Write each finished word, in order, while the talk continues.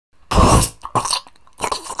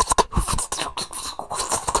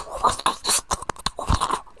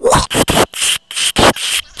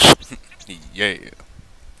Yeah.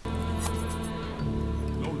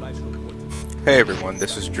 Hey everyone,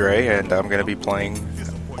 this is Dre, and I'm going to be playing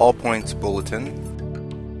All Points Bulletin.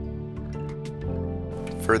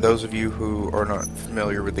 For those of you who are not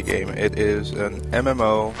familiar with the game, it is an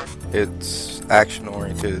MMO. It's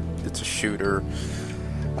action-oriented. It's a shooter.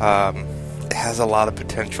 It has a lot of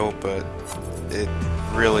potential, but it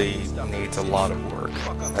really needs a lot of work.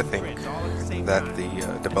 I think that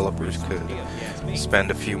the developers could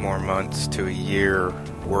spend a few more months to a year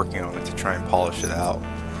working on it to try and polish it out.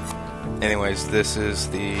 Anyways, this is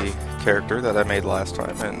the character that I made last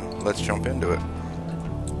time, and let's jump into it.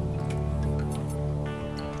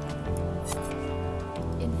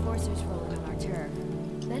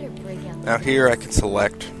 Now here I can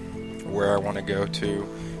select where I want to go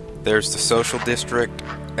to. There's the social district,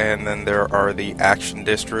 and then there are the action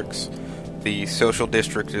districts. The social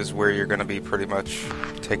district is where you're going to be pretty much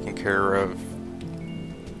taking care of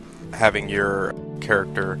having your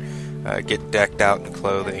character get decked out in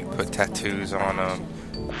clothing, put tattoos on them,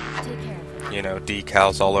 you know,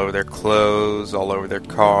 decals all over their clothes, all over their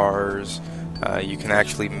cars. You can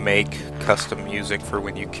actually make custom music for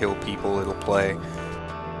when you kill people, it'll play.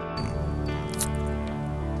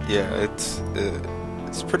 Yeah,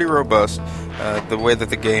 it's pretty robust. The way that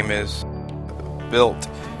the game is built,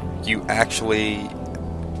 you actually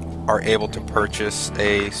are able to purchase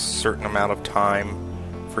a certain amount of time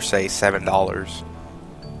for, say, $7.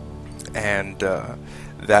 And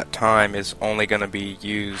that time is only going to be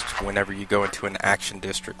used whenever you go into an action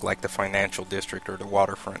district like the financial district or the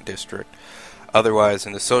waterfront district. Otherwise,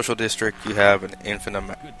 in the social district, you have an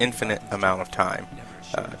infinite amount of time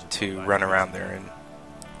to run around there and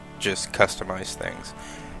just customize things.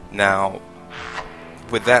 Now,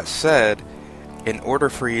 with that said, in order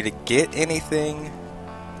for you to get anything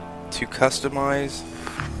to customize,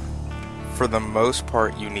 for the most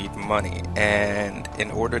part you need money, and in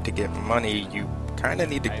order to get money you kind of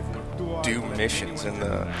need to do missions in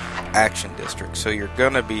the action district, so you're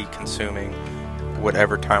gonna be consuming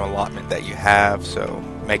whatever time allotment that you have, so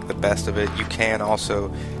make the best of it. You can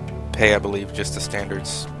also pay, I believe, just the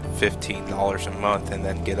standards $15 a month and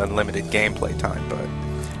then get unlimited gameplay time. But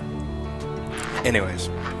anyways,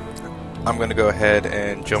 I'm gonna go ahead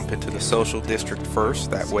and jump into the social district first,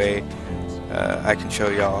 that way I can show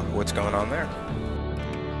y'all what's going on there.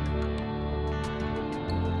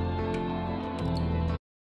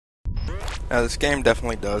 Now this game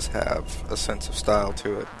definitely does have a sense of style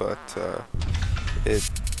to it, but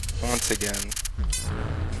it, once again,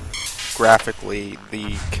 graphically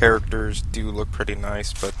the characters do look pretty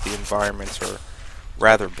nice, but the environments are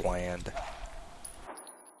rather bland.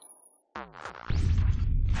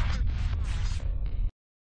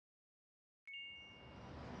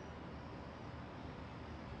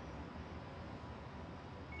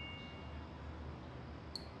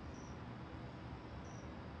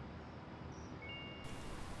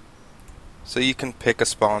 So you can pick a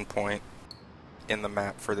spawn point in the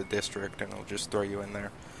map for the district and it'll just throw you in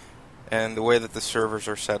there. And the way that the servers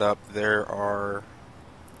are set up, there are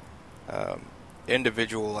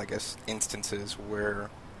individual, I guess, instances where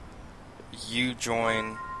you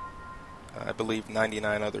join, I believe,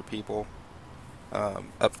 99 other people,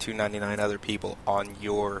 up to 99 other people on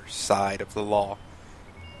your side of the law.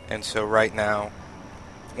 And so right now,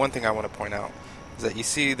 one thing I want to point out is that you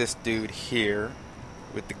see this dude here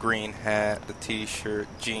with the green hat, the t-shirt,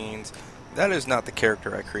 jeans. That is not the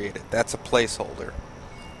character I created. That's a placeholder.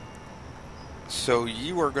 So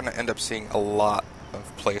you are going to end up seeing a lot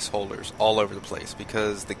of placeholders all over the place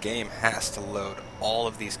because the game has to load all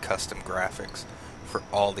of these custom graphics for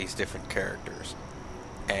all these different characters.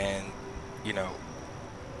 And, you know,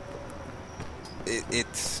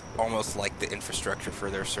 it's almost like the infrastructure for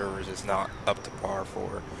their servers is not up to par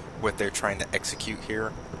for what they're trying to execute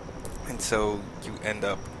here. And so you end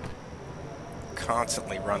up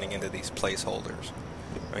constantly running into these placeholders.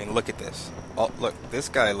 I mean, look at this. Look, this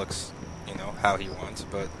guy looks, you know, how he wants,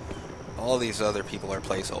 but all these other people are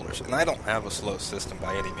placeholders. And I don't have a slow system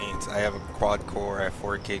by any means. I have a quad core, I have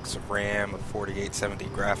 4 gigs of RAM, a 4870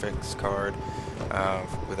 graphics card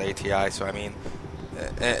with ATI, so I mean,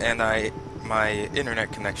 and my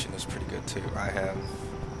internet connection is pretty good too. I have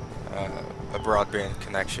a broadband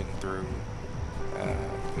connection through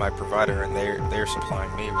my provider, and they're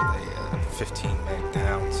supplying me with a 15 meg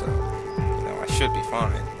down, so you know I should be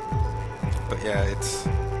fine. But yeah,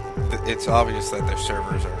 it's obvious that their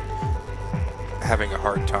servers are having a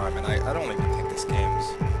hard time, and I don't even think this game's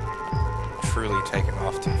truly taken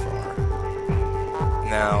off too far.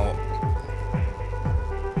 Now,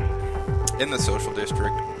 in the social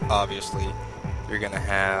district, obviously, you're going to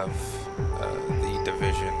have the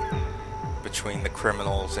division between the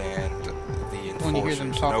criminals and the When you hear them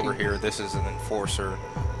enforcers. And over talking. here, this is an enforcer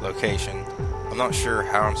location. I'm not sure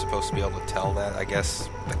how I'm supposed to be able to tell that. I guess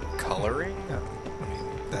the coloring? I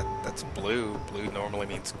mean, that's blue. Blue normally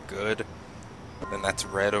means good. Then that's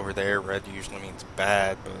red over there. Red usually means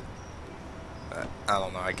bad, but I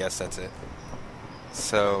don't know. I guess that's it.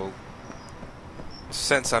 So,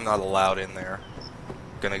 since I'm not allowed in there, I'm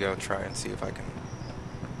gonna go try and see if I can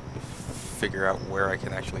figure out where I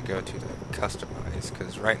can actually go to customize,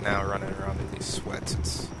 because right now running around in these sweats,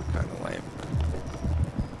 it's kind of lame.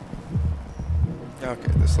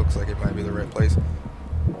 Okay, this looks like it might be the right place.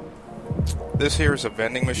 This here is a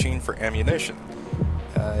vending machine for ammunition.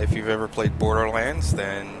 If you've ever played Borderlands,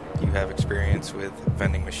 then you have experience with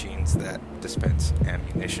vending machines that dispense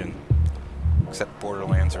ammunition. Except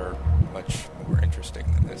Borderlands are much more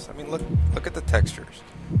interesting than this. I mean, look at the textures.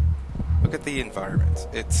 Look at the environments.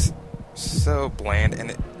 It's so bland,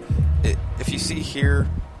 and if you see here,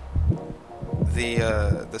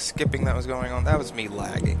 the skipping that was going on, that was me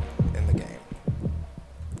lagging in the game.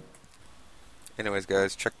 Anyways,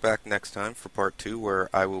 guys, check back next time for part 2, where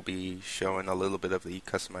I will be showing a little bit of the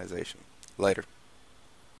customization. Later.